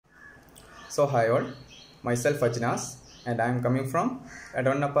So hi all, myself Ajnas and I am coming from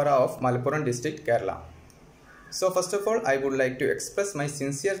Adonnapara of Malappuram district, Kerala. So first of all, I would like to express my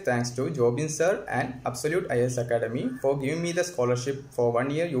sincere thanks to Jobin sir and Absolute IAS Academy for giving me the scholarship for 1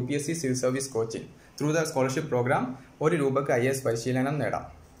 year UPSC civil service coaching. Through the scholarship program, ഒരു രൂപക്ക് IAS പരിശീലനം നേടാം.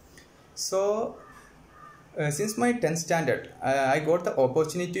 So since my 10th standard, I got the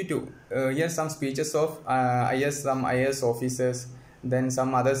opportunity to hear some speeches of some IAS officers, then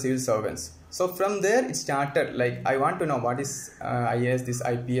some other civil servants. So from there it started, like I want to know what is IAS, this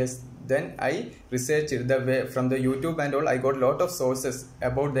IPS. Then I researched the way from the YouTube and all. I got a lot of sources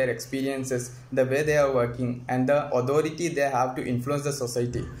about their experiences, the way they are working and the authority they have to influence the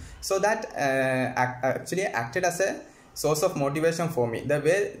society. So that actually acted as a source of motivation for me, the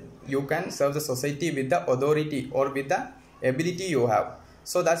way you can serve the society with the authority or with the ability you have.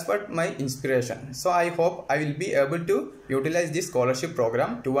 So that's what my inspiration. So I hope I will be able to utilize this scholarship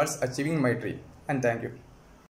program towards achieving my dream. And thank you.